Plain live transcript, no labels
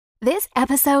This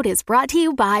episode is brought to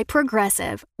you by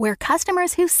Progressive, where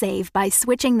customers who save by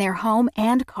switching their home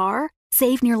and car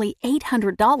save nearly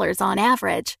 $800 on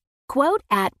average. Quote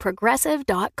at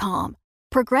Progressive.com.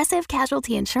 Progressive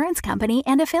Casualty Insurance Company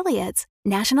and Affiliates.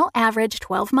 National average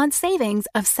 12-month savings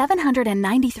of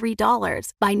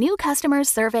 $793 by new customers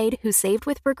surveyed who saved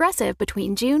with Progressive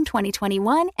between June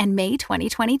 2021 and May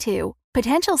 2022.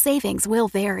 Potential savings will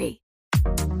vary.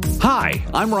 Hi,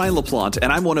 I'm Ryan LaPlante,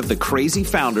 and I'm one of the crazy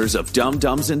founders of Dumb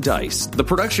Dumbs and Dice, the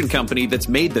production company that's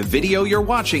made the video you're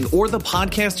watching or the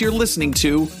podcast you're listening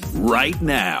to right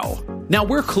now. Now,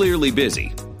 we're clearly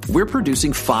busy. We're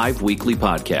producing 5 weekly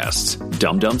podcasts: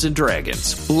 Dumb Dumbs and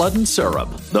Dragons, Blood and Syrup,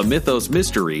 The Mythos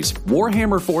Mysteries,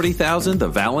 Warhammer 40,000, The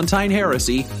Valentine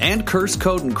Heresy, and Curse,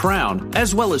 Code, and Crown,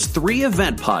 as well as 3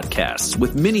 event podcasts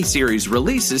with miniseries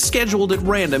releases scheduled at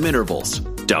random intervals: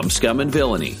 Dumb Scum and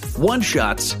Villainy, One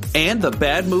Shots, and the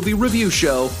bad movie review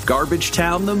show, Garbage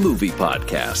Town the Movie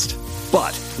Podcast.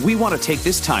 But we want to take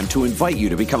this time to invite you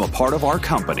to become a part of our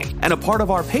company and a part of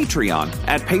our Patreon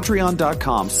at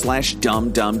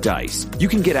patreon.com/dumbdumbdice. You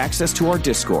can get access to our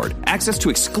Discord, access to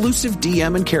exclusive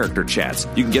DM and character chats.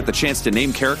 You can get the chance to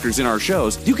name characters in our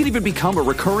shows. You can even become a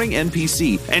recurring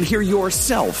NPC and hear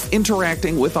yourself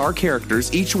interacting with our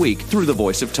characters each week through the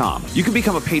voice of Tom. You can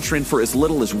become a patron for as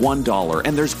little as $1,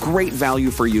 and there's great value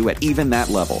for you at even that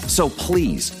level. So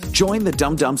please, join the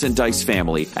Dumb Dumbs and Dice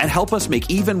family and help us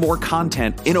make even more content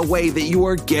in a way that you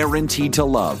are guaranteed to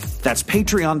love. That's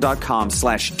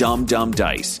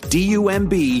patreon.com/dumbdumbdice.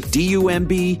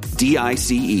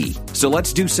 DUMBDICE. So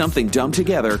let's do something dumb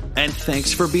together, and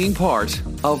thanks for being part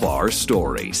of our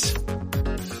stories.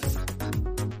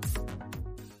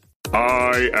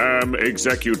 I am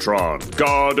Executron,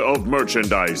 god of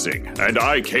merchandising, and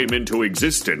I came into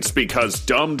existence because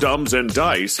Dumb Dumbs and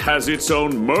Dice has its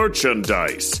own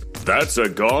merchandise. That's a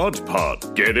god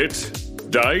pod, get it?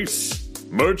 Dice?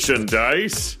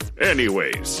 Merchandise?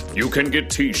 Anyways, you can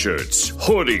get t-shirts,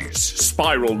 hoodies,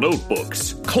 spiral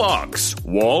notebooks, clocks,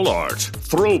 wall art,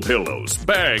 throw pillows,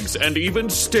 bags, and even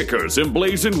stickers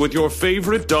emblazoned with your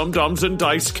favorite Dumb Dumbs and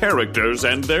Dice characters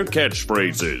and their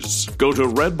catchphrases. Go to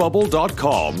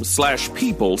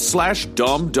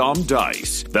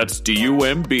redbubble.com/people/dumbdumbdice. That's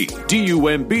DUMBDICE.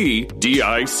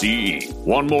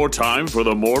 One more time for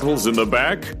the mortals in the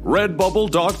back.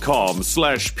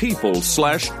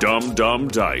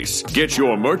 redbubble.com/people/dumbdumbdice. Get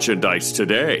your merchandise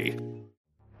today.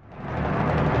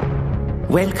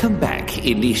 Welcome back,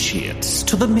 initiates,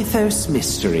 to the Mythos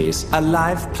Mysteries, a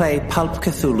live play Pulp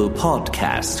Cthulhu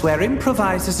podcast where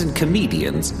improvisers and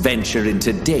comedians venture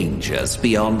into dangers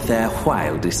beyond their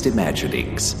wildest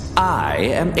imaginings. I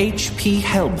am H.P.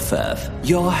 Helmfirth,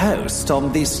 your host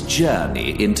on this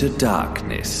journey into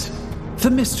darkness. The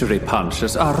mystery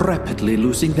punchers are rapidly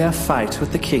losing their fight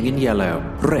with the King in Yellow.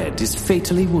 Red is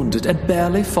fatally wounded and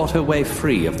barely fought her way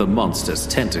free of the monster's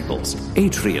tentacles.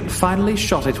 Adrian finally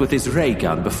shot it with his ray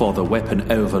gun before the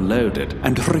weapon overloaded,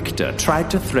 and Richter tried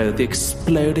to throw the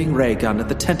exploding ray gun at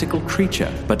the tentacle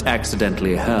creature, but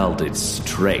accidentally hurled it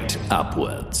straight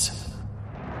upwards.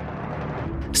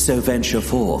 So venture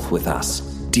forth with us,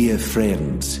 dear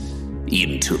friends,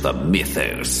 into the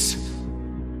mythos.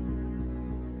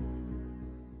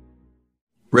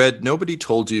 Red, nobody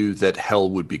told you that hell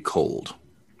would be cold.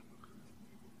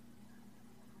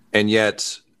 And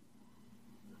yet,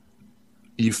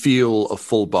 you feel a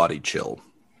full body chill.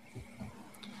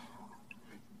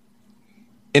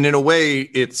 And in a way,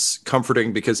 it's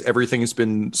comforting because everything has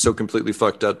been so completely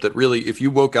fucked up that really, if you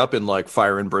woke up in like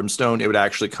fire and brimstone, it would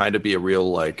actually kind of be a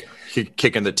real like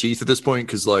kick in the teeth at this point.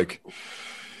 Because like,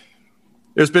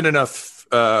 there's been enough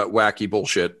wacky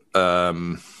bullshit.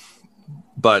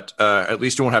 But at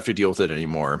least you won't have to deal with it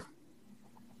anymore.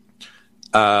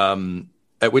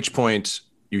 At which point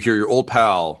you hear your old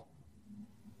pal,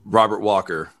 Robert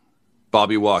Walker,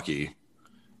 Bobby Walkie,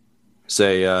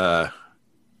 say,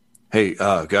 hey,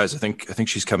 guys, I think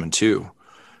she's coming too.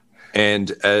 And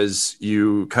as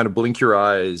you kind of blink your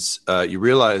eyes, you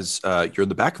realize you're in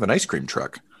the back of an ice cream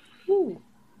truck. Ooh.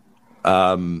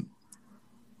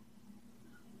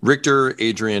 Richter,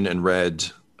 Adrian, and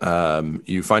Red...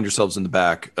 you find yourselves in the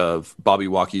back of Bobby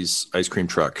Walkie's ice cream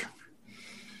truck.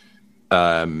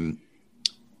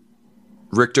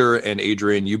 Richter and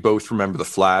Adrian, you both remember the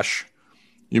Flash.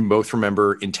 You both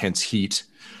remember intense heat.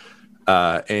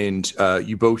 And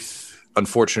you both,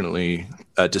 unfortunately,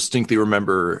 distinctly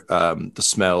remember the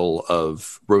smell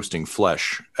of roasting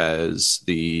flesh as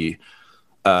the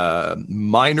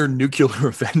minor nuclear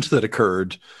event that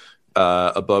occurred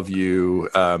above you,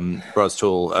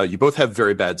 Rostul. You both have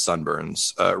very bad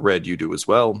sunburns. Red, you do as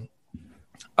well.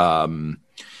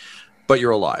 But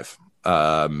you're alive.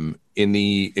 In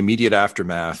the immediate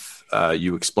aftermath,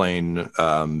 you explain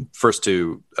first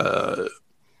to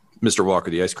Mr. Walker,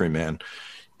 the ice cream man,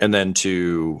 and then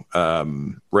to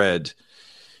Red.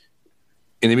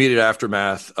 In the immediate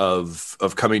aftermath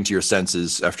of coming to your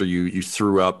senses after you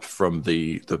threw up from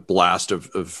the blast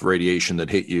of radiation that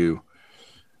hit you,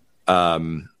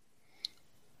 the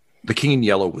King in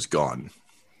Yellow was gone.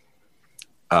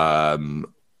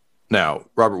 Now,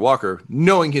 Robert Walker,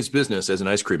 knowing his business as an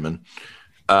ice cream man,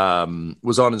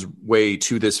 was on his way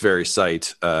to this very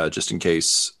site just in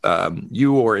case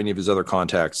you or any of his other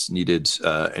contacts needed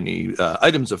any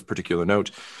items of particular note,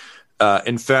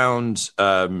 and found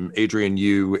Adrian,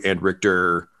 you, and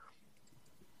Richter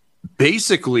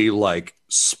basically like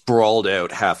sprawled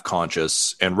out, half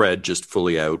conscious, and Red just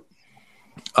fully out.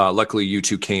 Luckily, you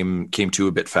two came to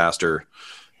a bit faster.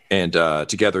 And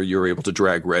together, you were able to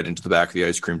drag Red into the back of the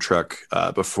ice cream truck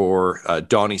before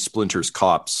Donnie Splinter's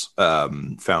cops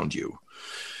found you.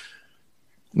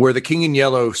 Where the King in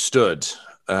Yellow stood,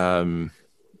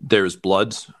 there's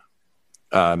blood,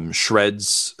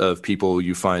 shreds of people.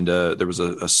 You find there was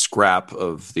a scrap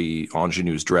of the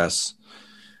ingenue's dress,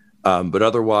 but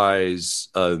otherwise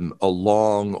a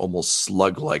long, almost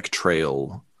slug-like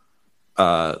trail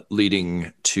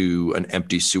leading to an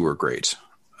empty sewer grate.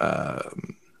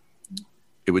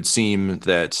 It would seem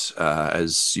that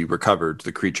as you recovered,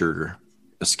 the creature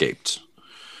escaped.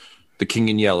 The King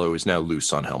in Yellow is now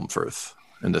loose on Helmfirth,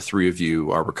 and the three of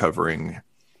you are recovering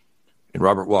in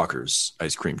Robert Walker's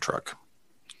ice cream truck.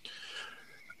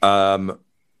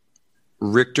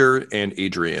 Richter and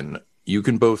Adrian, you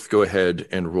can both go ahead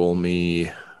and roll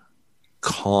me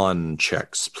con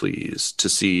checks, please, to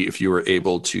see if you were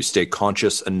able to stay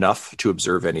conscious enough to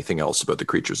observe anything else about the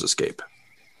creature's escape.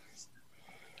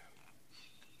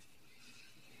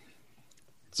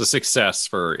 It's a success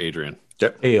for Adrian.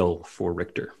 Yep. Ale for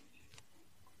Richter.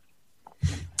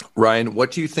 Ryan,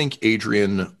 what do you think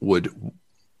Adrian would...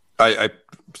 I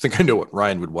think I know what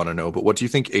Ryan would want to know, but what do you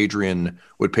think Adrian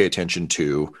would pay attention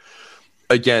to?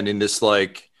 Again, in this,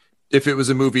 like, if it was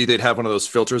a movie, they'd have one of those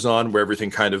filters on where everything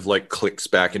kind of, like, clicks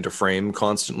back into frame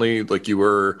constantly. Like, you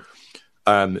were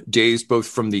dazed both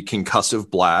from the concussive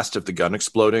blast of the gun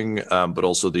exploding, but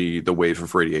also the wave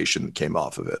of radiation that came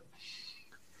off of it.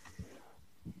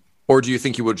 Or do you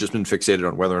think you would have just been fixated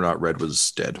on whether or not Red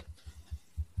was dead?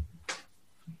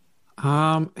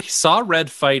 He saw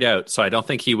Red fight out, so I don't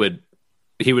think he would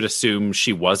assume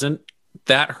she wasn't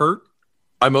that hurt.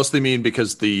 I mostly mean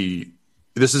because this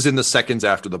is in the seconds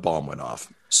after the bomb went off.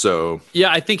 So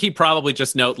yeah, I think he probably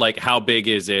just note like how big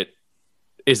is it?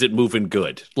 Is it moving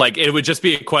good? Like it would just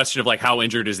be a question of like how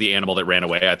injured is the animal that ran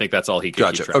away. I think that's all he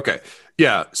could keep track. Okay.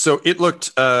 Yeah. So it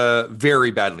looked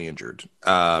very badly injured.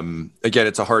 Again,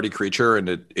 it's a hardy creature, and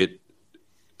it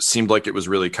seemed like it was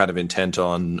really kind of intent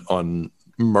on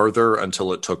murder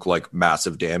until it took like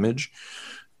massive damage.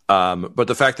 But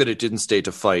the fact that it didn't stay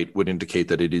to fight would indicate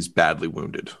that it is badly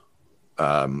wounded.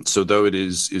 So though it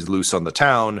is loose on the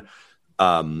town,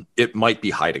 it might be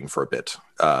hiding for a bit.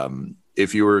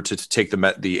 If you were to take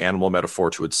the animal metaphor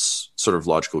to its sort of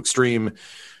logical extreme,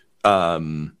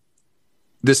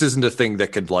 this isn't a thing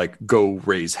that could like go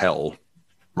raise hell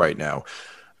right now.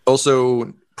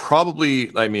 Also,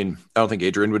 probably, I mean, I don't think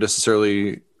Adrian would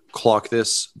necessarily clock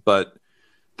this, but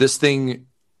this thing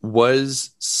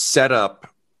was set up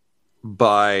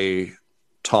by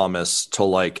Thomas to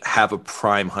like have a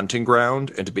prime hunting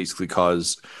ground and to basically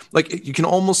cause, like, you can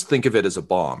almost think of it as a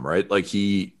bomb, right? Like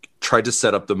he tried to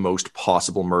set up the most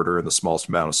possible murder in the smallest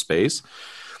amount of space.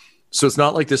 So it's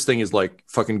not like this thing is like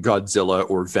fucking Godzilla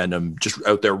or Venom just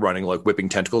out there running, like whipping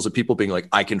tentacles at people being like,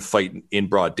 I can fight in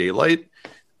broad daylight.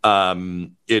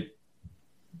 It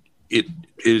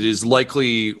is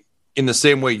likely in the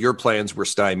same way your plans were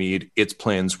stymied, its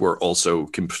plans were also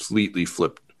completely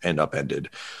flipped and upended.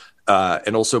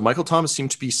 And also Michael Thomas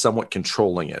seemed to be somewhat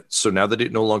controlling it. So now that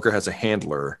it no longer has a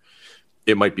handler,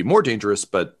 it might be more dangerous,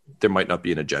 but there might not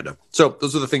be an agenda. So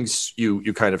those are the things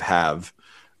you kind of have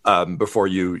before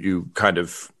you kind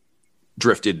of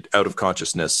drifted out of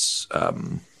consciousness.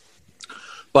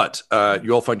 But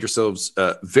you all find yourselves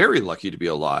very lucky to be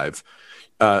alive.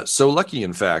 So lucky,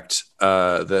 in fact,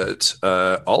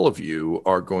 that all of you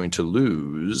are going to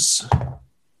lose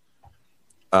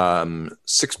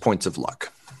 6 points of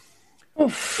luck.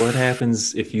 What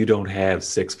happens if you don't have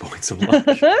 6 points of luck?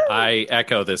 I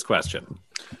echo this question.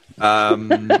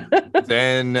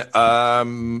 Then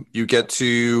you get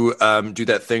to do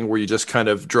that thing where you just kind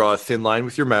of draw a thin line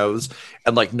with your mouths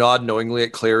and like nod knowingly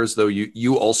at Claire as though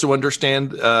you also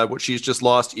understand what she's just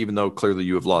lost, even though clearly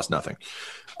you have lost nothing.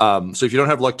 So if you don't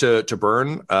have luck to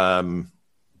burn,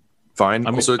 Fine.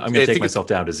 I'm Also, going to take myself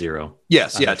down to 0.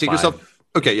 Yes, yeah. Take 5. yourself.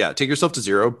 Okay, yeah. Take yourself to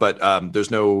 0, but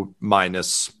there's no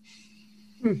minus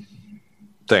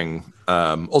thing.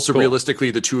 Also, Cool.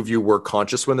 realistically, the two of you were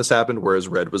conscious when this happened, whereas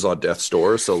Red was on death's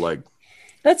door. So, like,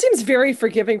 That seems very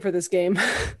forgiving for this game.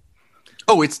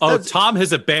 Tom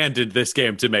has abandoned this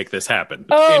game to make this happen.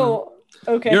 Oh,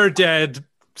 okay. You're dead.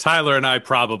 Tyler and I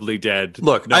probably dead.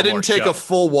 Look, No I didn't more take show. a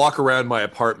full walk around my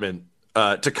apartment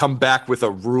to come back with a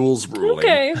rules ruling.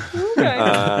 Okay.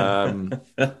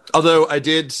 Although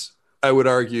I would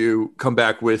argue, come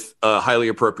back with a highly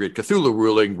appropriate Cthulhu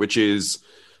ruling, which is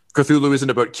Cthulhu isn't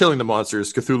about killing the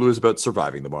monsters. Cthulhu is about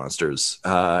surviving the monsters.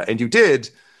 And you did,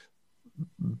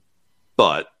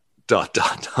 but ... So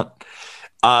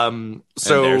And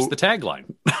there's the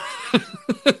tagline.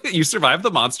 You survive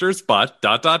the monsters, but ...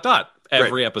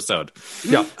 Every episode.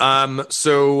 Yeah.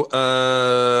 So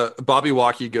Bobby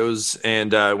Walkie goes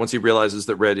and once he realizes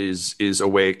that Red is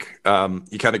awake,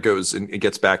 he kind of goes and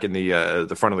gets back in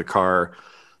the front of the car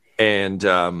and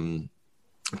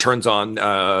turns on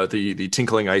the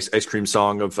tinkling ice cream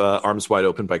song of "Arms Wide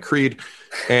Open" by Creed,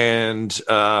 and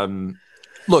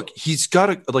look, he's got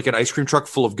an ice cream truck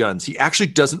full of guns. He actually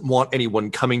doesn't want anyone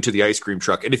coming to the ice cream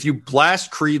truck, and if you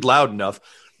blast Creed loud enough,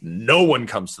 no one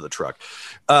comes to the truck.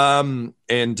 So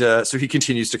he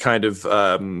continues to kind of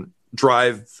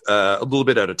drive a little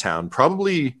bit out of town,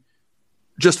 probably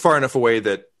just far enough away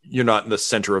that you're not in the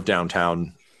center of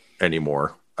downtown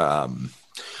anymore.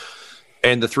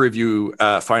 And the three of you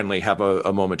finally have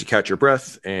a moment to catch your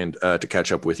breath and to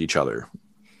catch up with each other.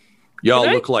 Y'all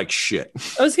look like shit.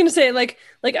 I was gonna say, like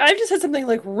I've just had something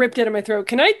like ripped out of my throat.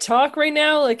 Can I talk right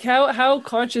now? Like how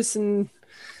conscious and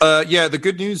yeah, the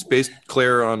good news, based,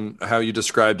 Claire, on how you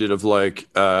described it, of like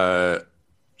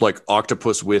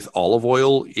octopus with olive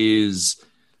oil, is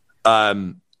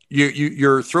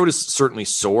your throat is certainly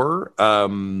sore,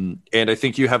 and I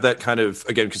think you have that kind of,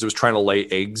 again, because it was trying to lay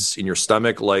eggs in your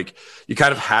stomach, like you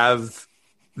kind of have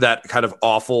that kind of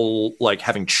awful, like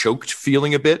having choked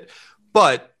feeling a bit.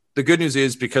 But the good news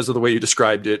is, because of the way you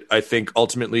described it, I think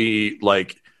ultimately,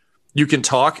 like, you can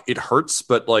talk, it hurts,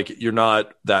 but like you're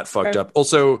not that fucked up.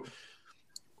 Also,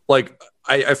 like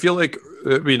I feel like,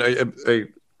 I mean, I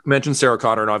mentioned Sarah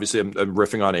Connor, and obviously I'm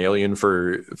riffing on Alien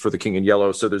for the King in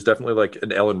Yellow, so there's definitely like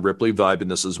an Ellen Ripley vibe in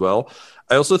this as well.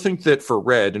 I also think that for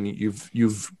Red, and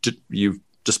you've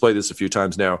displayed this a few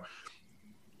times now,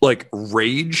 like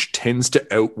rage tends to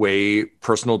outweigh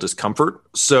personal discomfort.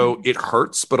 So it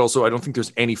hurts, but also I don't think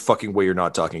there's any fucking way you're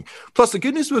not talking. Plus, the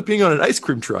good news with being on an ice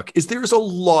cream truck is there's a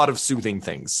lot of soothing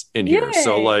things in here. Yay.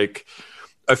 So like,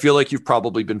 I feel like you've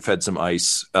probably been fed some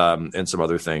ice and some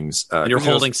other things. And you're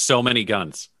holding so many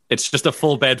guns. It's just a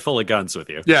full bed full of guns with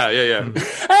you. Yeah.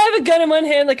 I have a gun in one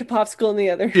hand, like a popsicle in the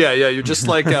other. Yeah. You're just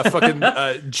like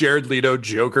fucking Jared Leto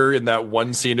Joker in that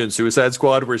one scene in Suicide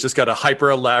Squad where he's just got a hyper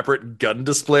elaborate gun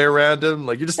display around him.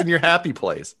 Like, you're just in your happy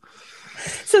place.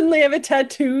 Suddenly I have a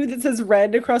tattoo that says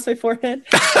Red across my forehead.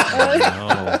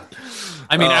 I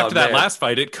mean, after that man. last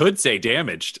fight, it could say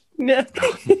damaged. Yeah.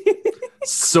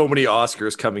 So many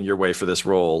Oscars coming your way for this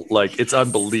role. Like, it's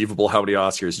unbelievable how many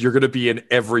Oscars. You're going to be in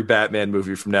every Batman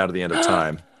movie from now to the end of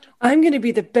time. I'm going to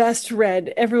be the best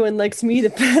Red. Everyone likes me the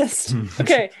best.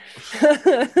 Okay.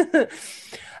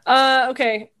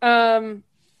 Okay.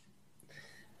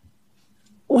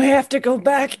 We have to go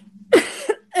back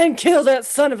and kill that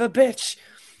son of a bitch.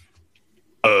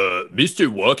 Mr.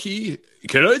 Walkie,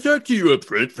 can I talk to you up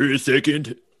front for a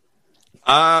second?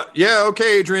 Yeah,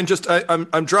 okay, Adrian. Just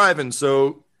I'm driving,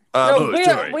 so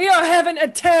We are having a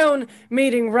town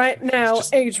meeting right now,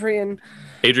 Adrian.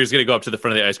 Adrian's going to go up to the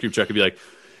front of the ice cream truck and be like,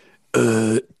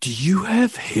 Do you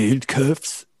have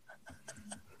handcuffs?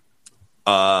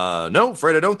 no,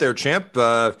 afraid I don't there, champ.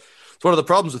 It's one of the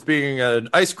problems with being an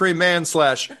ice cream man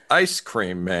 / ice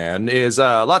cream man is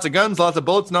lots of guns, lots of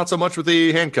bullets, not so much with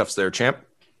the handcuffs there, champ.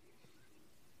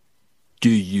 Do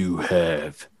you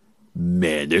have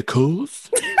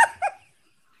manacles?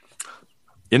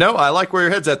 You know, I like where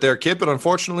your head's at there, kid, but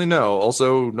unfortunately, no.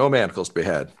 Also, no manacles to be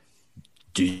had.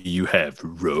 Do you have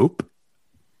rope?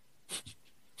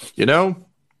 You know,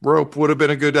 rope would have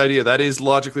been a good idea. That is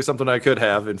logically something I could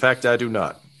have. In fact, I do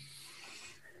not.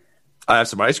 I have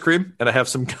some ice cream and I have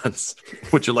some guns.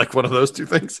 Would you like one of those two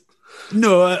things?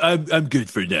 No, I'm good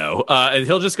for now. and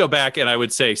he'll just go back and I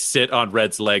would say sit on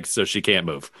Red's legs so she can't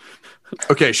move.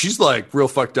 Okay, she's like real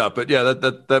fucked up, but yeah,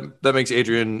 that makes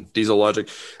Adrian Diesel logic.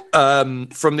 From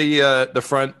the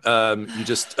front, you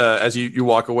just as you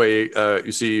walk away,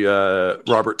 you see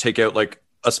Robert take out like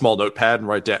a small notepad and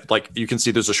write down, like, you can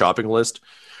see there's a shopping list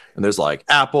and there's like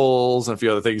apples and a few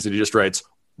other things, and he just writes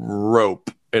rope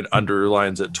and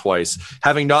underlines it twice.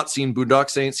 Having not seen Boondock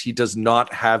Saints, he does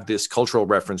not have this cultural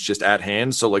reference just at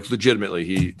hand. So, like,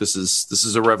 legitimately, this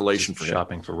is a revelation for him.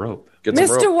 Shopping for rope.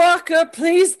 Mr. Walker,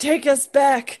 please take us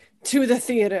back to the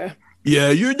theater.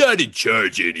 Yeah, you're not in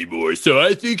charge anymore, so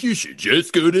I think you should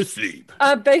just go to sleep.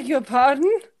 I beg your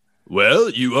pardon?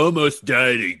 Well, you almost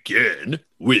died again,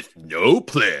 with no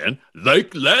plan,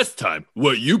 like last time,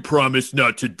 what you promised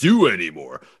not to do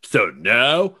anymore. So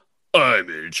now, I'm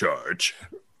in charge.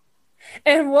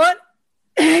 And what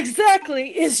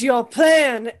exactly is your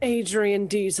plan, Adrian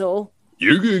Diesel?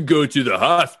 You're gonna go to the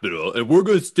hospital, and we're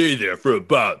gonna stay there for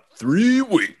about 3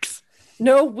 weeks.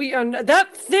 No, we are not.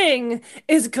 That thing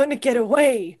is going to get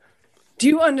away. Do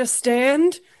you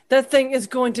understand? That thing is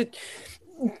going to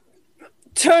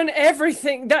turn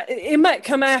everything. That it might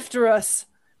come after us.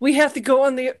 We have to go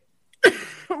on the.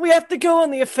 We have to go on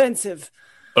the offensive.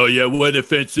 Oh yeah, what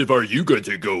offensive are you going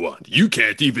to go on? You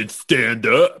can't even stand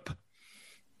up.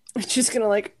 She's gonna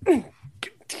like. Damn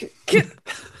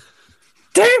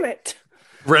it!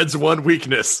 Red's one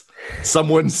weakness.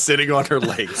 Someone sitting on her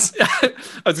legs. I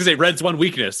was gonna say Red's one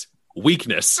weakness.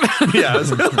 Weakness. Yeah.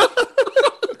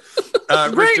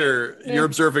 Richter, you're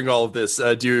observing all of this.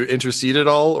 Do you intercede at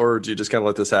all, or do you just kind of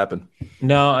let this happen?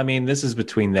 No, I mean, this is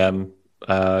between them.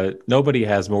 Nobody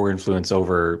has more influence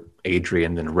over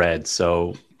Adrian than Red,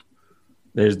 so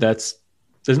there's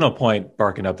no point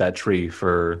barking up that tree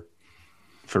for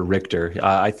Richter.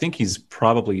 I think he's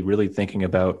probably really thinking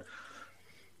about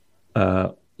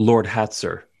Lord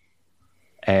Hatzer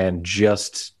and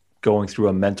just going through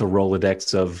a mental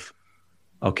Rolodex of,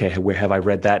 okay, where have I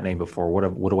read that name before?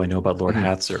 What do I know about Lord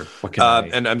Hatzer? What can I...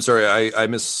 And I'm sorry, I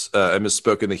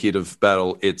misspoke in the heat of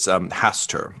battle. It's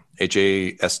Hastur,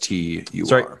 Hastur.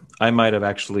 Sorry, I might have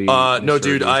actually. No,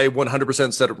 dude, I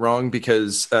 100% said it wrong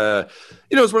because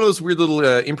it's one of those weird little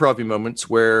improv moments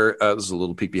where this is a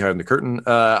little peek behind the curtain,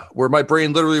 where my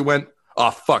brain literally went, oh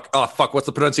fuck, what's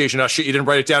the pronunciation? Oh shit, you didn't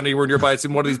write it down anywhere nearby. It's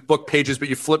in one of these book pages, but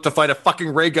you flipped to find a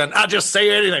fucking ray gun. I'll just say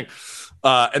anything.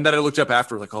 And then I looked up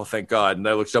after, like, oh, thank God. And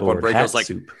I looked up Lord on break. I was like,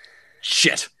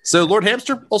 shit. So Lord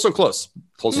Hamster, also closer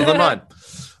than mine.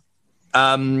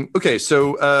 Okay,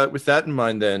 so with that in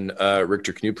mind, then,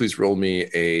 Richter, can you please roll me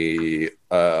a?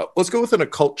 Let's go with an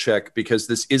occult check, because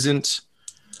this isn't.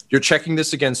 You're checking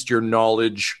this against your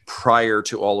knowledge prior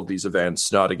to all of these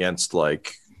events, not against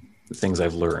like the things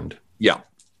I've learned. Yeah.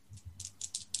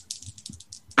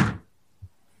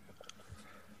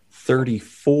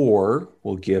 34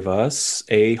 will give us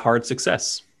a hard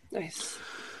success. Nice.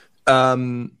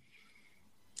 So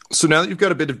now that you've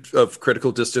got a bit of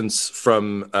critical distance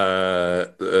from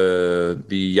the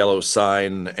yellow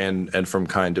sign and from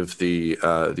kind of the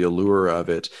allure of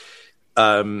it,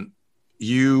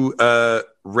 you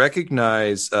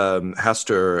recognize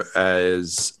Hastur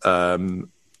as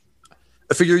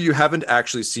a figure you haven't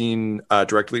actually seen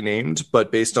directly named,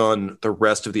 but based on the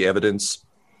rest of the evidence,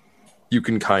 you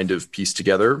can kind of piece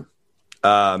together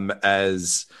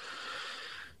as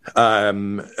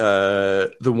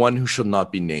the one who shall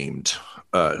not be named.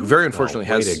 Who very unfortunately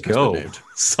has been named.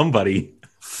 Somebody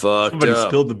fucked up.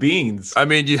 Spilled the beans. I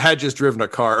mean, you had just driven a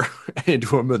car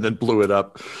into him and then blew it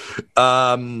up.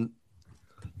 But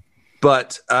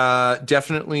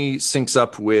definitely syncs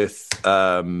up with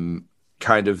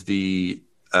kind of the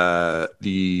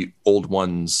old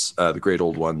ones, the great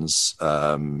old ones.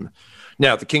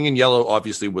 Now, the King in Yellow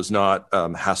obviously was not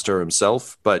Hastur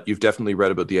himself, but you've definitely read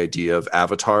about the idea of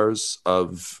avatars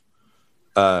of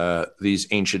these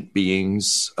ancient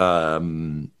beings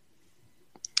being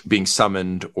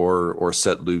summoned or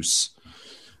set loose.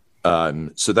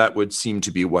 So that would seem to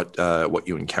be what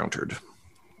you encountered.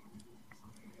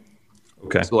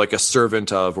 Okay. So like a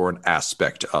servant of or an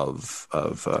aspect of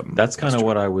that's kind of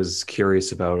what I was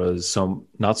curious about, is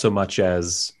not so much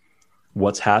as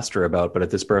what's Hastur about, but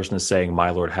if this person is saying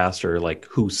my Lord Hastur, like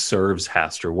who serves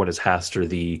Hastur? What is Hastur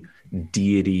the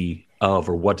deity of,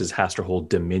 or what does Hastur hold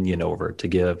dominion over, to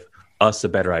give us a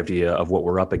better idea of what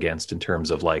we're up against in terms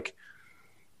of like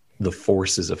the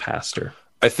forces of Hastur?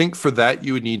 I think for that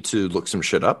you would need to look some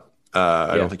shit up.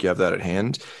 I don't think you have that at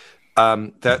hand.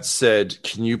 That said,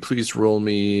 can you please roll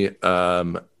me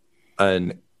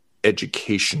an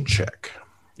education check?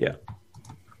 Yeah.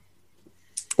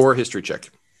 Or a history check,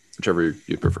 whichever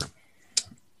you prefer.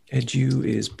 Edu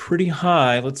is pretty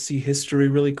high. Let's see history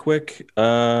really quick.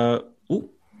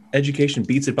 Education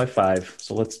beats it by 5.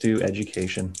 So let's do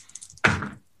education.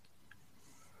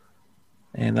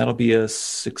 And that'll be a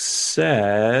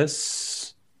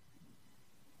success.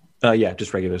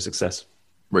 Just regular success.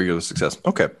 Regular success.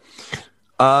 Okay.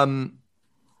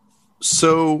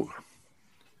 So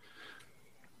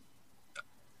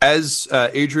As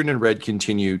Adrian and Red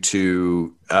continue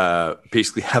to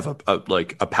basically have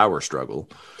a power struggle,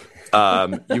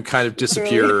 you kind of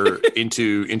disappear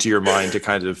into your mind to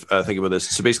kind of think about this.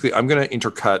 So basically, I'm going to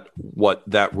intercut what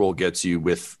that role gets you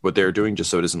with what they're doing,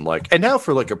 just so it isn't like. And now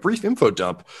for like a brief info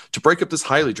dump to break up this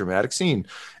highly dramatic scene.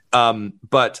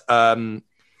 But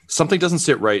something doesn't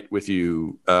sit right with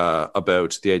you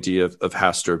about the idea of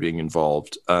Hastur being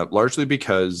involved, largely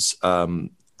because the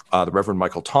Reverend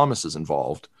Michael Thomas is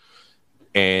involved.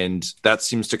 And that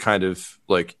seems to kind of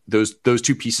like those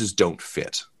two pieces don't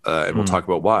fit. And we'll talk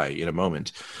about why in a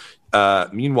moment.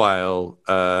 Meanwhile,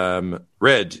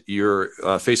 Red,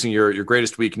 you're facing your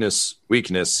greatest weakness.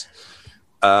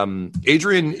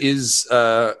 Adrian is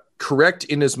correct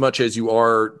in as much as you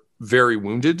are very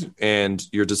wounded and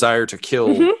your desire to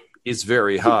kill is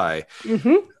very high.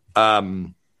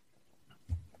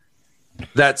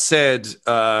 That said,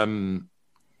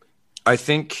 I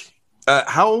think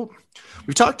how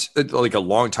we've talked like a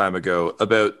long time ago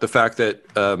about the fact that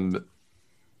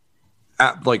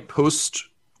at like post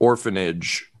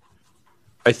orphanage,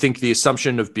 I think the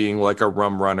assumption of being like a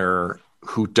rum runner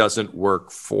who doesn't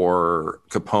work for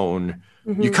Capone,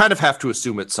 you kind of have to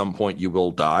assume at some point you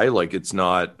will die. Like it's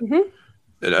not,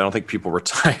 I don't think people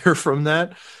retire from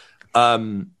that.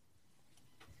 And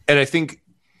I think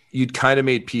you'd kind of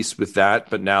made peace with that.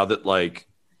 But now that like,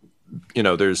 you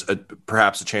know, there's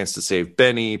perhaps a chance to save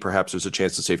Benny, perhaps there's a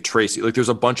chance to save Tracy. Like there's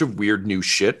a bunch of weird new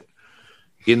shit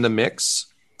in the mix.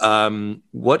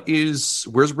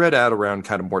 Where's Red at around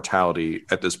kind of mortality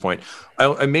at this point?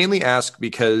 I mainly ask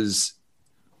because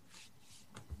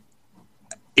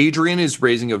Adrian is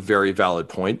raising a very valid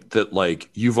point that like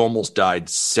you've almost died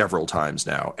several times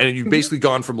now. And you've basically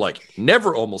gone from like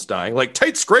never almost dying, like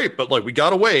tight scrape, but like we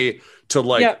got away to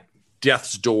like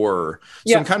death's door.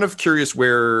 So I'm kind of curious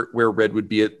where Red would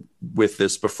be with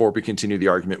this before we continue the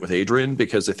argument with Adrian,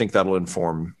 because I think that'll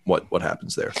inform what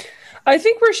happens there. I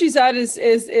think where she's at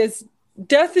is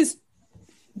death is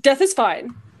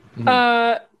fine.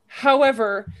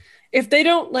 However, if they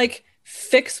don't like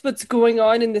fix what's going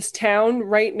on in this town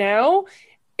right now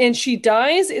and she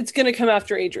dies, it's going to come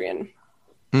after Adrian.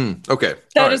 Okay.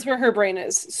 That is where her brain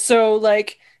is. So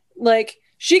like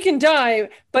she can die,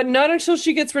 but not until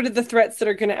she gets rid of the threats that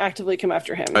are going to actively come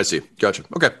after him. I see. Gotcha.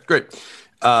 Okay, great.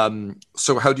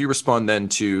 So how do you respond then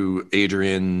to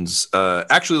Adrian's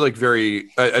actually like very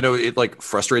I know it like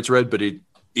frustrates Red, but it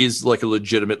is like a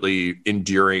legitimately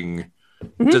enduring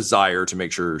desire to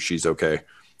make sure she's okay.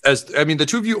 As I mean, the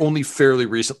two of you only fairly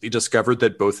recently discovered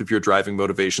that both of your driving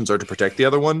motivations are to protect the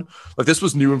other one. Like this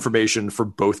was new information for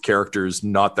both characters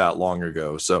not that long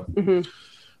ago. So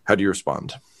how do you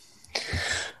respond?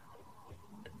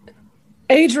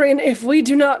 Adrian, if we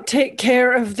do not take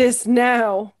care of this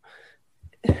now,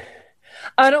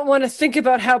 I don't want to think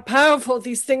about how powerful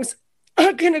these things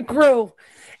are going to grow,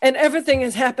 and everything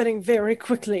is happening very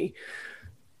quickly.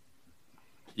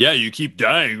 Yeah, you keep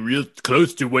dying real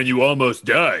close to when you almost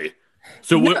die.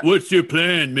 So what's your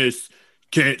plan, Miss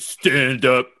Can't Stand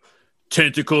Up,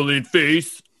 Tentacle in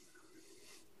Face?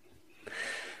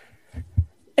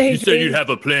 You said you'd have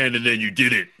a plan and then you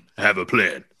didn't have a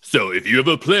plan. So if you have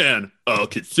a plan, I'll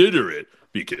consider it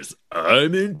because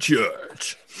I'm in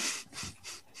charge.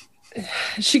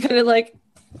 She kind of like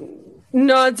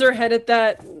nods her head at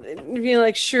that, being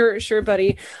like, sure,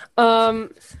 buddy. I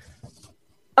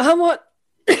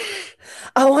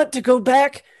want to go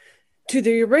back to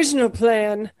the original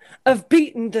plan of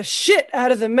beating the shit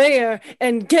out of the mayor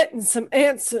and getting some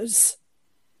answers.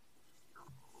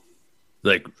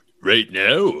 Like right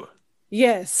now?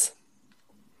 Yes.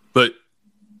 But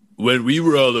when we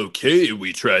were all okay,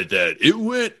 we tried that. It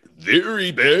went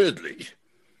very badly.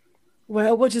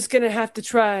 Well, we're just going to have to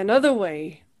try another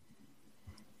way.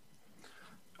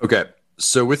 Okay.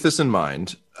 So with this in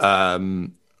mind,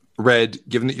 Red,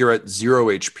 given that you're at 0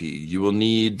 HP, you will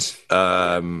need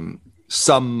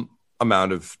some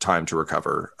amount of time to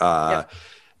recover.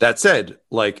 That said,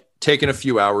 like taking a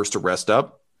few hours to rest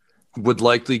up would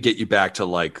likely get you back to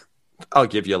like, I'll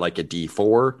give you like a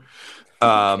D4.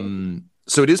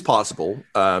 So it is possible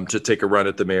to take a run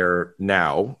at the mayor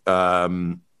now.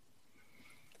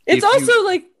 It's also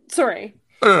like, sorry.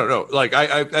 No. Like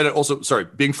I also, sorry,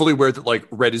 being fully aware that like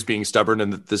Red is being stubborn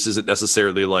and that this isn't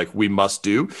necessarily like we must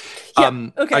do.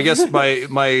 Okay. I guess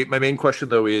my main question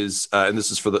though is, and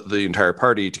this is for the entire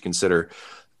party to consider,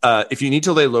 if you need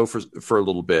to lay low for a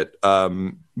little bit,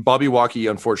 Bobby Walkie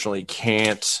unfortunately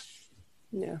can't.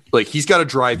 Yeah. Like he's got to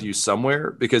drive you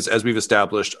somewhere because, as we've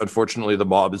established, unfortunately, the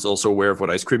mob is also aware of what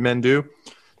ice cream men do.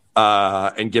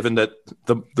 And given that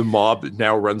the mob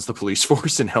now runs the police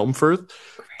force in Helmfirth,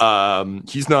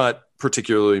 he's not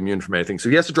particularly immune from anything, so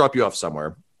he has to drop you off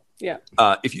somewhere. Yeah.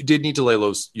 If you did need to lay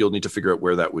low, you'll need to figure out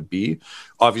where that would be.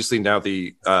 Obviously, now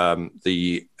the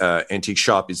antique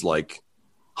shop is like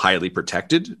highly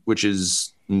protected, which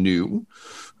is new.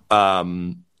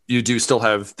 You do still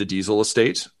have the Diesel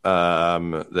estate,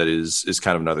 that is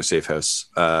kind of another safe house.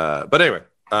 But anyway,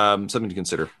 something to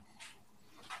consider.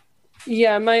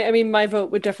 Yeah, my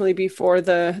vote would definitely be for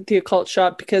the occult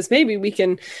shop, because maybe we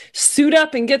can suit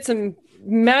up and get some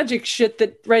magic shit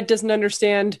that Red doesn't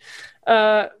understand.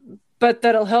 But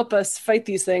that'll help us fight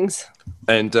these things.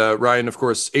 And Ryan, of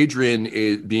course, Adrian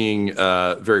is being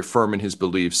very firm in his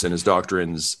beliefs and his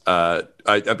doctrines. I'm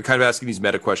kind of asking these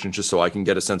meta questions just so I can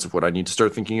get a sense of what I need to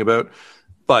start thinking about.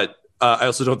 But I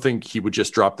also don't think he would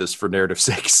just drop this for narrative's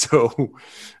sake. So,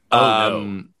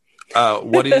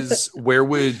 what is where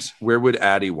would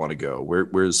Addy want to go?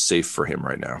 Where's safe for him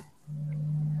right now?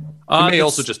 It may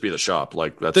also just be the shop.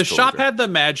 Like that's the totally shop fair. had the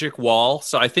magic wall,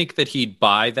 so I think that he'd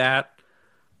buy that.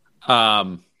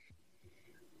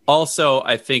 Also,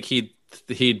 I think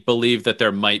he'd believe that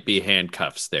there might be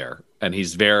handcuffs there, and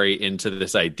he's very into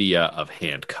this idea of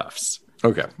handcuffs.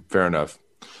 Okay, fair enough.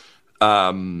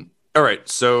 All right,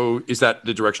 so is that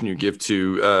the direction you give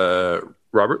to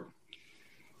Robert?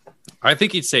 I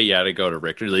think he'd say to go to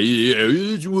Richter. Like, yeah,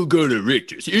 we'll go to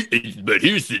Richter's. But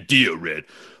here's the deal, Red.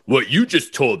 What you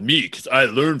just told me, because I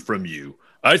learned from you.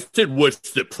 I said,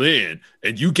 what's the plan?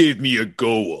 And you gave me a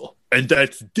goal. And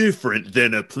that's different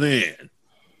than a plan.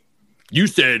 You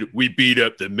said we beat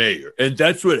up the mayor. And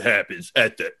that's what happens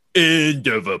at the end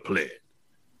of a plan.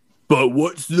 But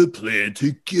what's the plan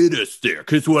to get us there?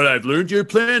 Because what I've learned your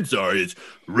plans are is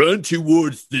run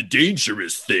towards the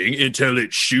dangerous thing until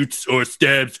it shoots or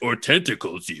stabs or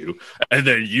tentacles you. And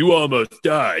then you almost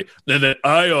die. And then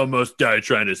I almost die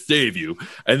trying to save you.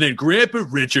 And then Grandpa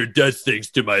Richard does things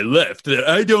to my left that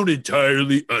I don't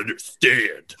entirely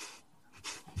understand.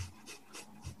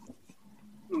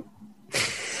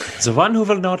 The one who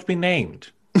will not be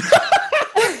named.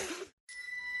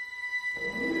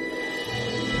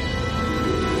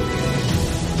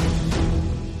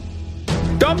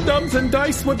 Dum-Dums and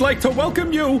Dice would like to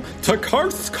welcome you to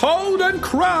Curse, Code, and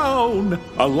Crown,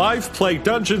 a live play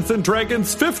Dungeons &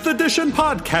 Dragons 5th edition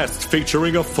podcast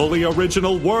featuring a fully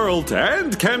original world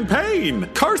and campaign.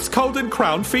 Curse, Code, and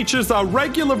Crown features our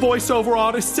regular voiceover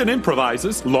artists and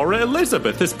improvisers, Laura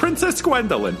Elizabeth as Princess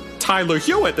Gwendolyn, Tyler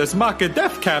Hewitt as Maka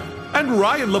Deathcap, and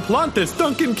Ryan LaPlante as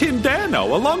Duncan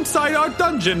Kindano, alongside our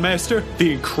Dungeon Master,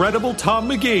 the incredible Tom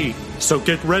McGee. So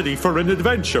get ready for an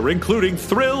adventure including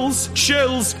thrills,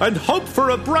 chills, and hope for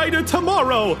a brighter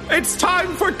tomorrow. It's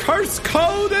time for Curse,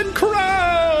 Code, and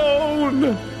Crown!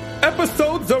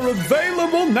 Episodes are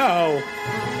available now.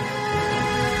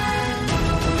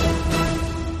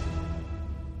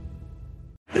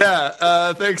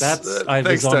 Yeah, thanks. I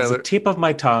thanks, was on Tyler. the tip of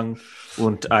my tongue,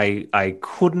 and I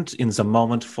couldn't in the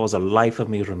moment for the life of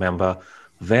me remember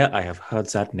where I have heard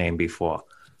that name before.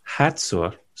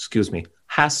 Hastur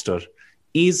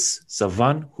is the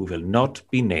one who will not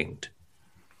be named.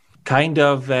 Kind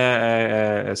of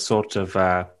a sort of,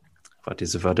 what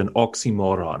is the word, an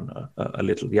oxymoron, a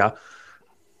little, yeah.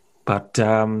 But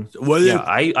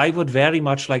I would very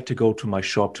much like to go to my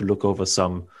shop to look over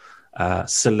some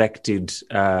selected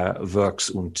works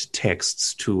and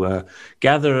texts to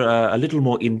gather a little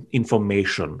more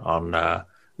information on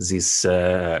this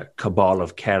cabal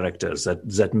of characters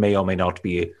that may or may not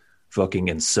be working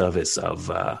in service of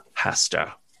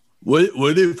Hastur.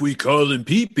 What if we call him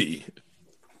Pee-Pee?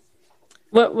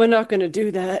 Well, we're not going to do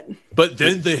that. But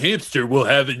then the hamster will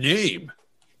have a name.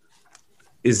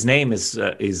 His name is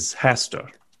Hastur.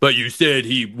 But you said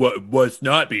he was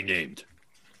not be named.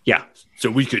 Yeah. So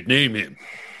we could name him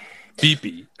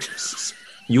Pee-Pee.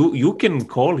 You can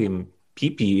call him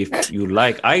Pee-Pee if you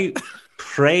like. I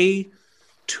pray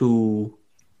to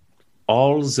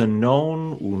all the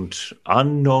known and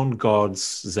unknown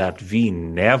gods that we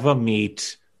never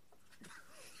meet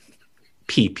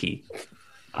Pee-Pee.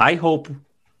 I hope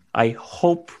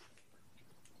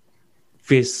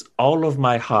with all of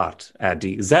my heart,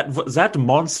 Addy, that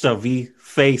monster we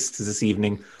faced this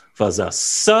evening was a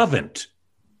servant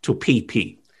to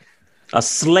Pee-Pee, a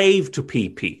slave to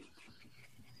Pee-Pee.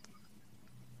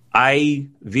 I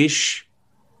wish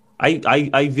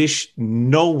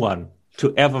no one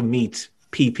to ever meet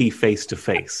Pee-Pee face to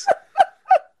face.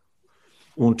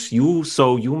 And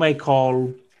you may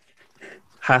call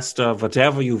Hastur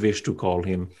whatever you wish to call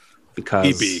him,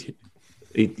 because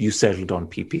Pee-Pee. You settled on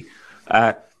Pee-Pee.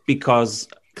 Because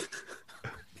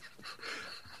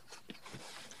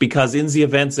in the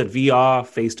event that we are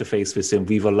face to face with him,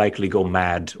 we will likely go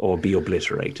mad or be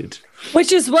obliterated.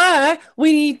 Which is why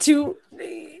we need to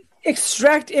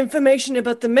extract information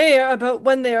about the mayor about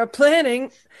when they are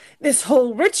planning this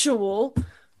whole ritual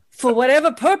for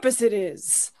whatever purpose it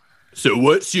is. So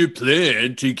what's your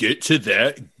plan to get to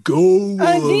that goal?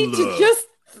 I need to just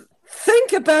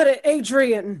think about it,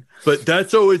 Adrian. But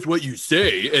that's always what you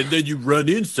say, and then you run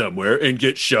in somewhere and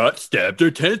get shot, stabbed,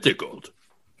 or tentacled.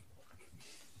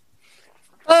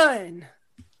 Fine.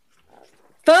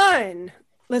 Fine.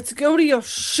 Let's go to your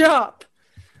shop.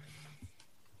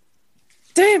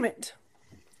 Damn it.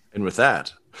 And with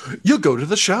that, you'll go to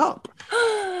the shop.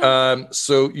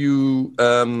 So you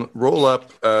roll up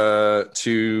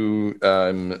to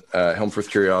Helmforth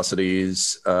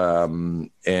Curiosities,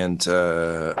 and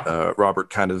Robert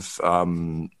kind of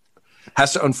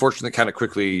has to unfortunately kind of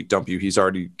quickly dump you. He's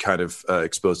already kind of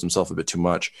exposed himself a bit too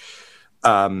much.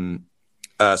 So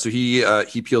he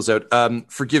peels out.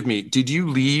 Forgive me, did you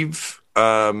leave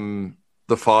the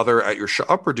father at your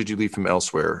shop, or did you leave him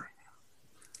elsewhere?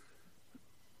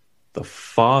 The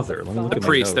father. Let me look The at my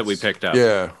priest notes. that we picked up.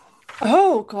 Yeah.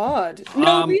 Oh, God.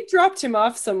 No, we dropped him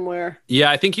off somewhere.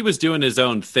 Yeah, I think he was doing his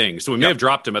own thing. So we may have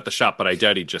dropped him at the shop, but I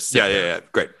doubt he just sat there. Yeah.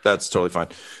 Great. That's totally fine.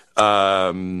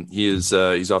 He's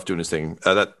off doing his thing.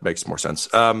 That makes more sense.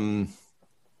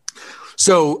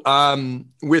 So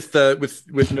with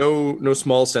no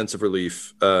small sense of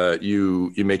relief,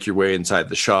 you make your way inside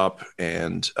the shop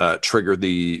and trigger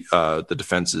the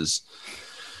defenses,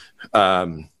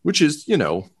 which is,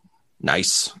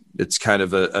 nice. It's kind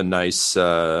of a nice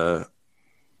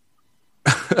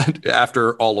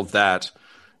after all of that,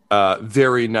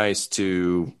 very nice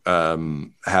to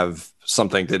have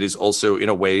something that is also in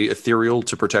a way ethereal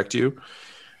to protect you,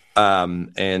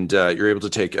 and you're able to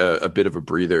take a bit of a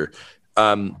breather.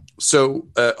 So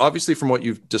obviously from what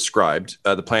you've described,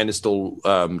 the plan is still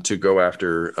to go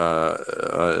after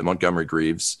Montgomery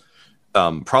Greaves,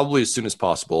 probably as soon as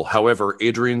possible. However,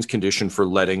 Adrian's condition for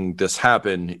letting this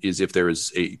happen is if there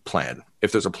is a plan.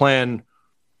 If there's a plan,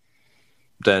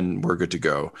 then we're good to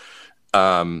go.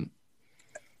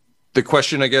 The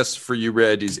question, I guess, for you,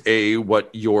 Red, is A, what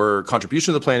your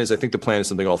contribution to the plan is. I think the plan is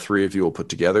something all three of you will put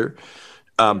together.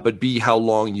 But B, how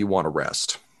long you want to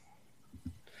rest.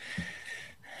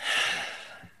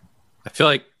 I feel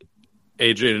like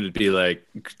Adrian would be like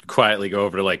quietly go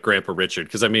over to like Grandpa Richard,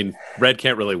 because I mean Red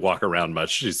can't really walk around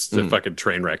much. She's a fucking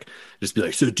train wreck. Just be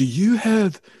like, so do you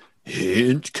have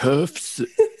handcuffs?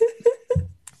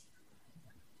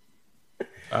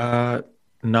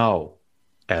 No,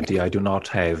 Andy, I do not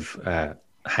have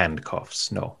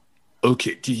handcuffs. No.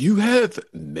 Okay, do you have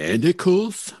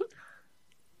manacles?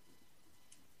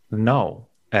 No,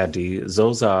 Andy,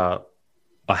 those are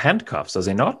handcuffs, are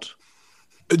they not?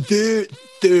 They're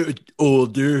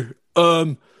older.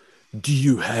 Do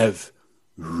you have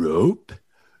rope?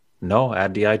 No,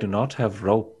 Andy, I do not have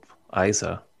rope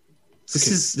either.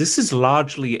 This is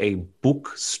largely a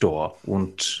bookstore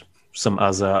and some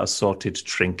other assorted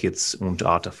trinkets and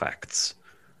artifacts.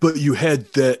 But you had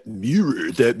that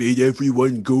mirror that made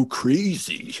everyone go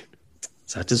crazy.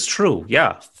 That is true,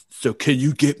 yeah. So can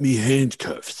you get me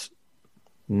handcuffs?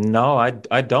 No,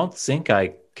 I don't think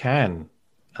I can.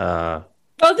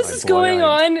 While this is going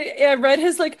on, Red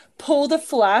has like pulled a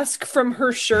flask from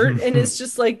her shirt and is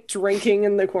just like drinking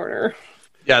in the corner.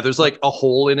 Yeah, there's like a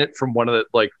hole in it from one of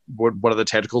the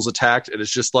tentacles attacked, and it's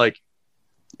just like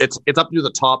it's up near the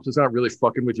top, so it's not really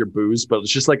fucking with your booze, but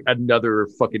it's just like another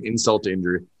fucking insult to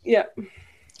injury. Yeah.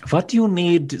 What do you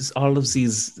need all of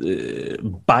these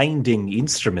binding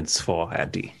instruments for,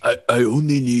 Andy? I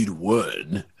only need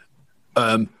one.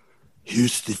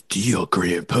 Here's the deal,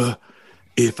 Grandpa.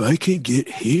 If I can get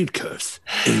handcuffs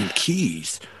and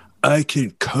keys, I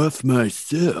can cuff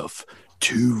myself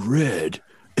to Red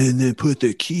and then put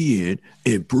the key in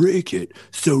and break it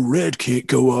so Red can't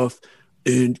go off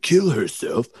and kill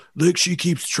herself like she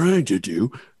keeps trying to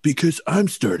do, because I'm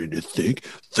starting to think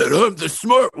that I'm the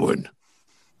smart one.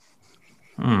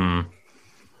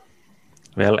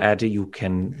 Well, Addy, you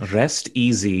can rest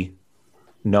easy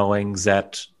knowing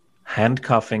that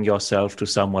handcuffing yourself to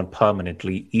someone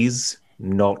permanently is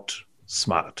not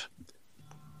smart.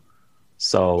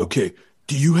 So, Okay,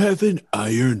 do you have an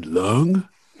iron lung?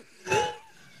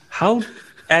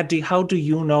 Addy, how do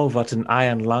you know what an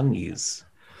iron lung is?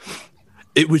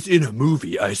 It was in a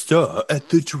movie I saw at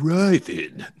the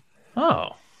drive-in.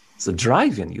 Oh, it's a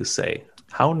drive-in, you say?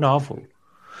 How novel.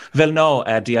 Well, no,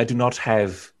 Addy, I do not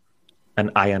have an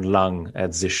iron lung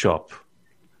at the shop.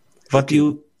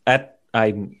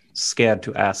 I'm scared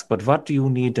to ask, but what do you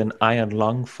need an iron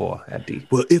lung for, Addy?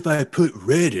 Well, if I put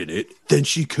Red in it, then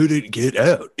she couldn't get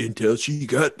out until she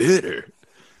got better.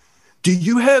 Do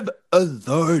you have a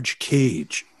large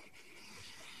cage?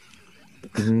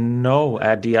 No,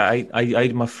 Addy,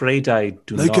 I'm afraid I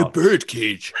do Like not. a bird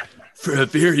cage for a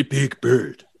very big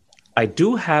bird. I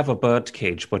do have a bird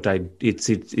cage, but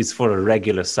it's for a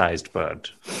regular-sized bird.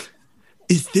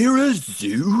 Is there a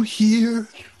zoo here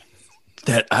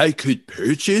that I could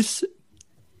purchase?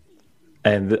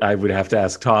 And I would have to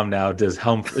ask Tom now, is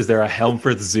there a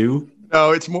Helmford Zoo?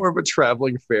 No, it's more of a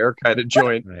traveling fair kind of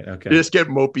joint. Right, okay. You just get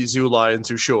mopey zoo lions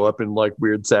who show up in like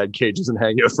weird, sad cages and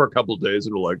hang out for a couple of days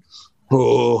and are like,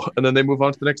 oh, and then they move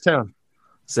on to the next town.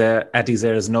 There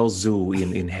is no zoo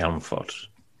in Helmford.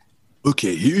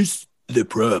 Okay, here's the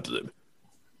problem.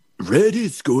 Red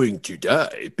is going to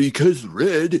die because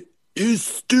Red is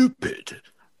stupid.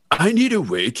 I need a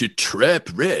way to trap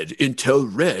Red until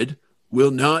Red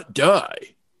will not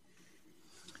die.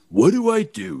 What do I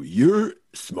do? You're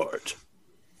smart.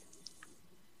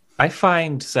 I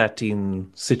find that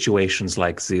in situations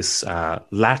like this,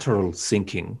 lateral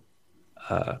sinking.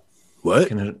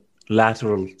 What?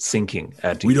 Lateral sinking,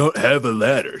 Addy. We don't have a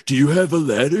ladder. Do you have a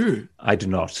ladder? I do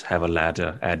not have a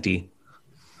ladder, Addy.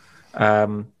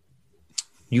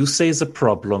 You say the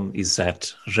problem is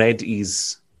that Red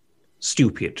is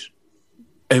stupid.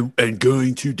 And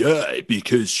going to die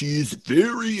because she's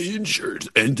very injured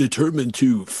and determined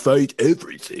to fight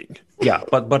everything. Yeah,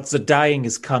 but the dying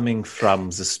is coming from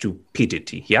the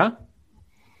stupidity, yeah?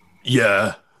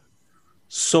 Yeah.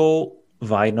 So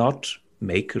why not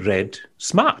make Red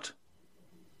smart?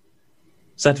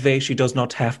 That way she does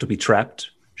not have to be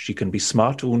trapped. She can be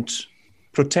smart and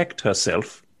protect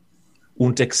herself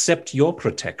and accept your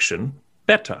protection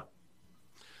better.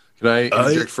 Can I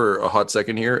interject for a hot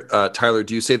second here? Tyler,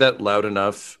 do you say that loud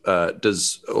enough?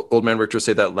 Does Old Man Richter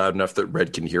say that loud enough that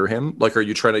Red can hear him? Like, are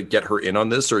you trying to get her in on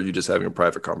this, or are you just having a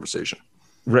private conversation?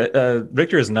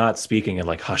 Richter is not speaking in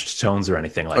like hushed tones or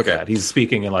anything like that. He's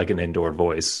speaking in like an indoor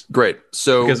voice. Great.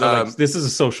 So because like, this is a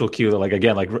social cue that, like,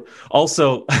 again, like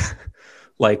also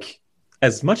like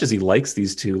as much as he likes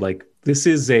these two, like this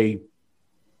is a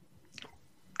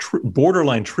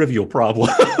borderline trivial problem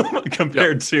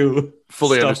compared to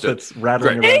fully stuff understood. That's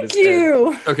rattling around Thank his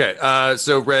you. head. Okay.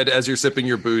 So Red, as you're sipping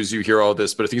your booze, you hear all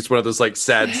this, but I think it's one of those like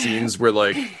sad scenes where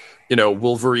like, you know,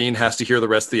 Wolverine has to hear the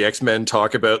rest of the X-Men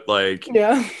talk about like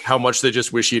how much they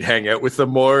just wish he'd hang out with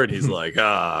them more. And he's like,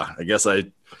 I guess I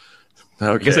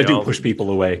do push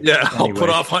people away. Yeah. Anyway. I'll put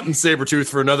off hunting Sabretooth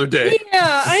for another day.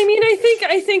 Yeah. I mean,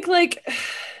 I think like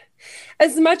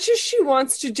as much as she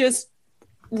wants to just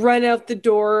run out the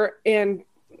door and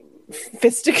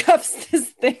fisticuffs this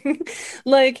thing,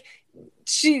 like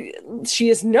she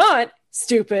is not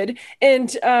stupid,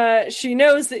 and she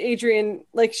knows that Adrian,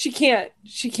 like she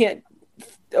can't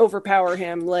overpower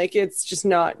him. Like it's just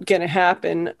not gonna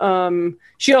happen.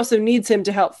 She also needs him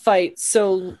to help fight.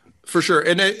 So for sure.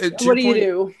 And what do you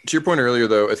do? To your point earlier,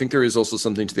 though, I think there is also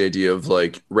something to the idea of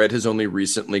like Red has only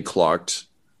recently clocked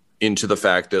into the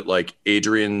fact that like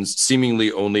Adrian's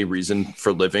seemingly only reason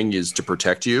for living is to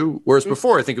protect you, whereas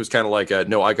before I think it was kind of like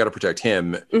no, I got to protect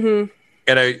him. And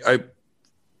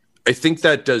I think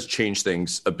that does change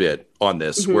things a bit on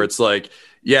this, where it's like,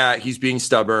 yeah, he's being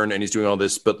stubborn and he's doing all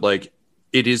this, but like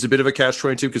it is a bit of a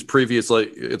catch-22 because previously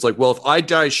it's like, well, if I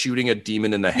die shooting a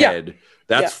demon in the head,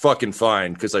 that's fucking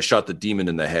fine because I shot the demon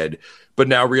in the head. But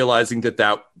now realizing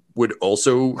that would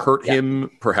also hurt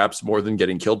him perhaps more than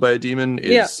getting killed by a demon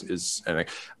is anyway.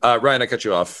 Ryan, I cut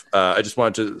you off. I just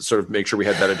wanted to sort of make sure we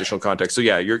had that additional context. So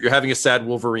yeah, you're having a sad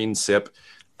Wolverine sip.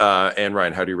 And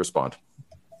Ryan, how do you respond?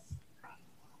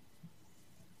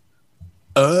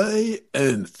 I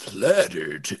am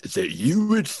flattered that you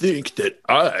would think that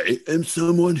I am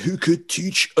someone who could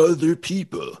teach other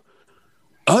people.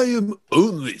 I am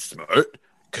only smart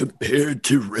compared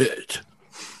to Red.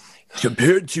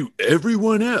 Compared to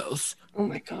everyone else, oh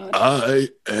my God, I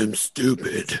am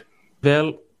stupid.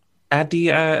 Well,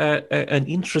 Addy, an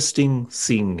interesting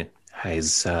thing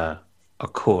has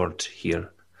occurred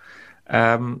here.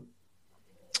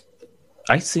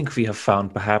 I think we have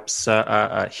found perhaps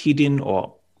a hidden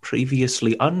or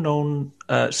previously unknown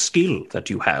skill that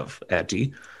you have,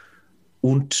 Addy.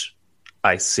 And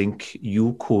I think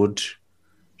you could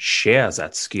share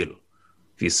that skill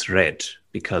with Red,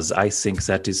 because I think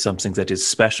that is something that is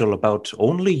special about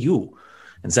only you.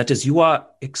 And that is, you are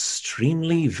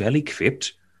extremely well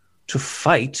equipped to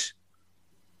fight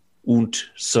and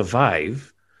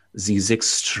survive these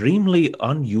extremely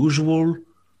unusual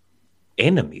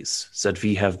enemies that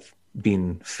we have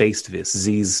been faced with,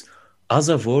 these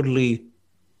otherworldly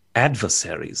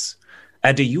adversaries.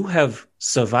 Addy, you have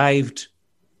survived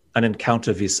an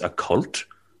encounter with a cult.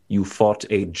 You fought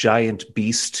a giant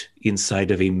beast inside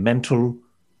of a mental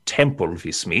temple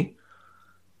with me.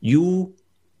 You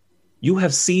you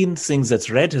have seen things that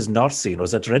Red has not seen, or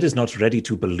that Red is not ready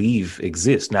to believe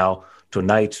exist. Now,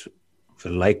 tonight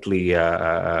will likely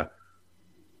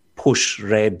push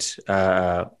Red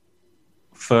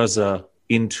further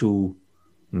into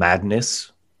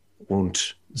madness and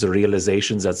the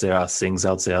realization that there are things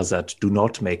out there that do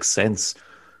not make sense.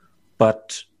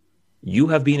 But you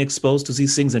have been exposed to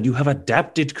these things and you have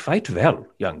adapted quite well,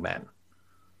 young man.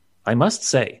 I must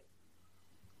say,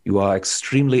 you are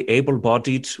extremely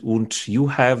able-bodied and you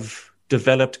have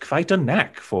developed quite a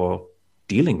knack for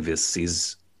dealing with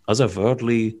these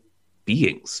otherworldly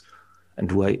beings. And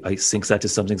I think that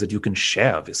is something that you can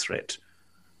share with Red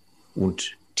and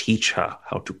teach her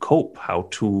how to cope, how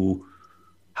to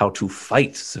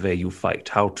fight the way you fight,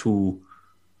 how to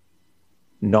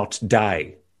not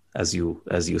die, as you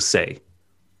say.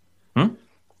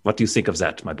 What do you think of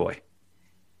that, my boy?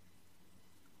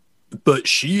 But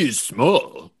she is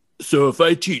small, so if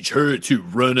I teach her to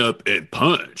run up and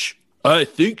punch, I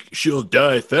think she'll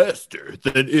die faster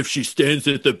than if she stands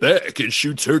at the back and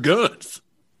shoots her guns.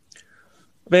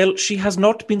 Well, she has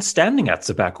not been standing at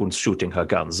the back and shooting her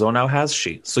guns, or now has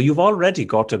she? So you've already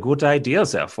got a good idea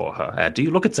there for her, Eddie.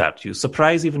 Look at that. You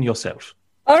surprise even yourself.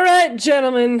 All right,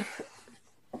 gentlemen.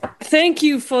 Thank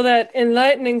you for that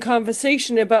enlightening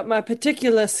conversation about my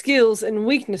particular skills and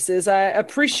weaknesses. I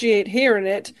appreciate hearing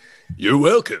it. You're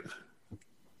welcome.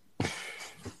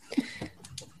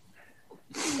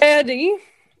 Eddie?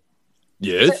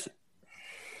 Yes?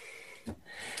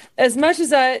 As much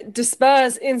as I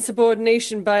despise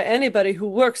insubordination by anybody who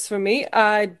works for me,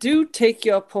 I do take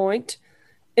your point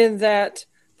in that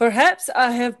perhaps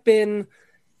I have been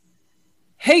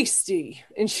hasty.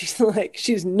 And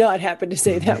she's not happy to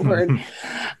say that word.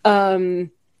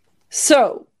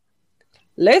 So,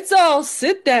 let's all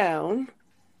sit down,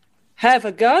 have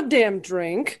a goddamn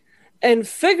drink, and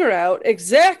figure out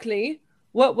exactly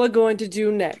what we're going to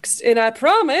do next. And I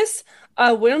promise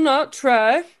I will not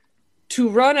try to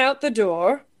run out the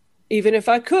door. Even if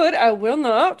I could, I will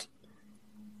not,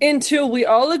 until we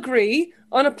all agree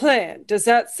on a plan. Does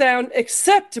that sound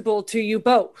acceptable to you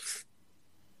both?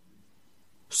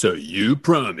 So you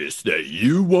promise that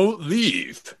you won't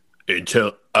leave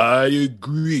until I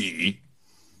agree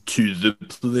to the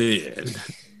plan.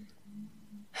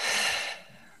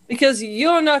 Because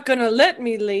you're not going to let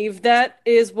me leave. That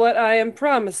is what I am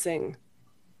promising.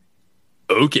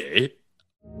 Okay.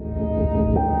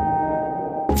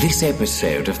 This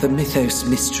episode of the Mythos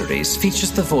Mysteries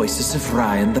features the voices of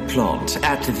Ryan LaPlante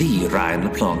at the Ryan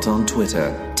LaPlante on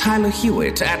Twitter, Tyler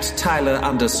Hewitt at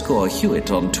Tyler_Hewitt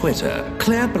on Twitter,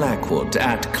 Claire Blackwood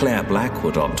at Claire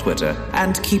Blackwood on Twitter,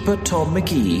 and Keeper Tom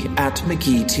McGee at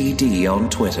McGeeTD on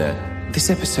Twitter. This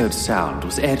episode's sound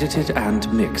was edited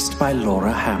and mixed by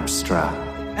Laura Hamstra.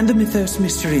 And the Mythos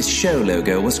Mysteries show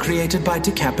logo was created by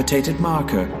Decapitated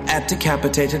Marker at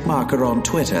Decapitated Marker on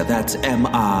Twitter. That's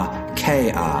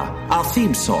MRKR. Our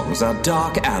theme songs are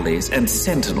Dark Alleys and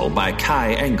Sentinel by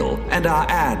Kai Engel, and our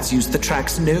ads use the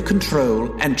tracks No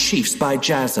Control and Chiefs by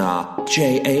Jazzar,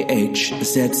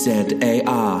 JAHZZAR.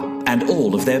 And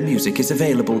all of their music is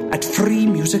available at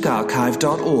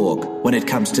freemusicarchive.org. When it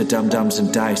comes to Dum Dums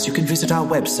and Dice, you can visit our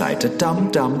website at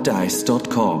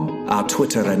dumdumdice.com. Our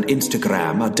Twitter and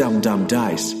Instagram are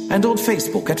dumdumdice, and on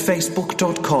Facebook at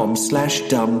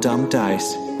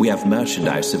facebook.com/dumdumdice. We have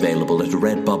merchandise available at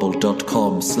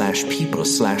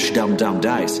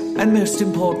redbubble.com/people/dumdumdice. And most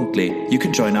importantly, you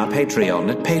can join our Patreon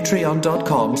at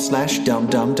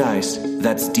patreon.com/dumdumdice.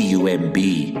 That's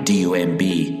DUMBDICE.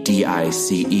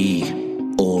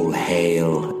 All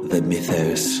hail the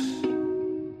Mythos.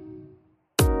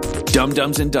 Dum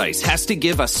Dums and Dice has to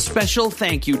give a special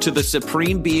thank you to the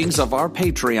supreme beings of our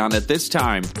Patreon at this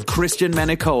time. Christian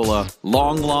Menicola,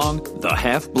 Long, the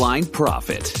Half-Blind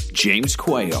Prophet, James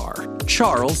Cuellar,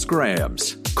 Charles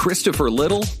Grams, Christopher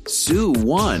Little, Sue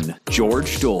One,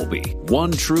 George Dolby,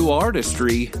 One True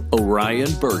Artistry,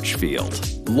 Orion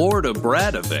Birchfield, Lord of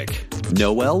Bradovic,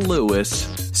 Noel Lewis,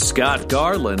 Scott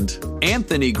Garland,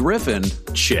 Anthony Griffin,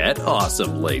 Chet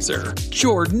Awesome Laser,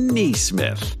 Jordan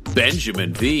Neesmith,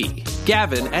 Benjamin V,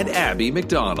 Gavin and Abby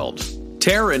McDonald,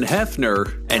 Taryn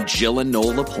Hefner, and Jill and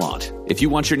Noel LaPlante. If you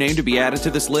want your name to be added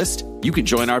to this list, you can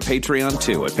join our Patreon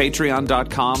too at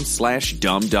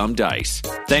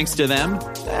patreon.com/dumdumdice. Thanks to them,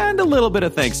 and a little bit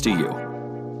of thanks to you.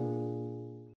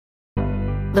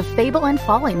 The Fable and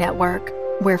Folly Network,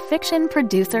 where fiction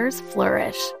producers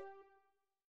flourish.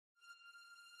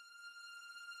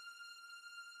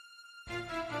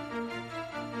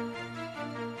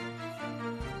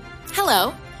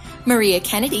 Hello, Maria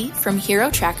Kennedy from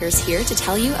Hero Trackers here to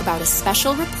tell you about a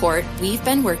special report we've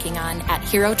been working on at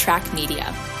Hero Track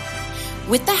Media.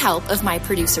 With the help of my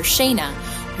producer Shayna,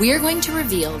 we are going to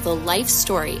reveal the life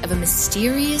story of a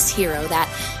mysterious hero that,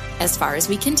 as far as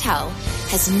we can tell,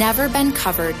 has never been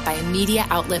covered by a media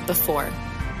outlet before.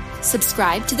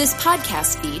 Subscribe to this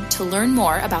podcast feed to learn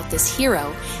more about this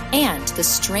hero and the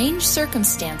strange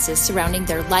circumstances surrounding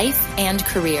their life and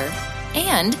career,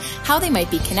 and how they might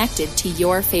be connected to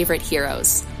your favorite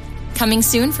heroes. Coming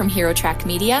soon from Hero Track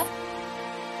Media,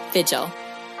 Vigil.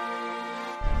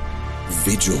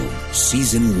 Vigil,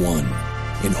 Season 1,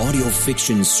 an audio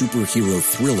fiction superhero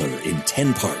thriller in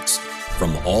 10 parts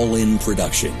from All In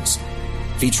Productions,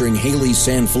 featuring Haley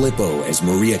Sanfilippo as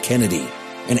Maria Kennedy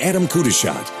and Adam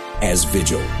Kudashat as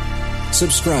Vigil.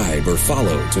 Subscribe or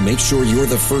follow to make sure you're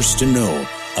the first to know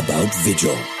about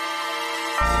Vigil.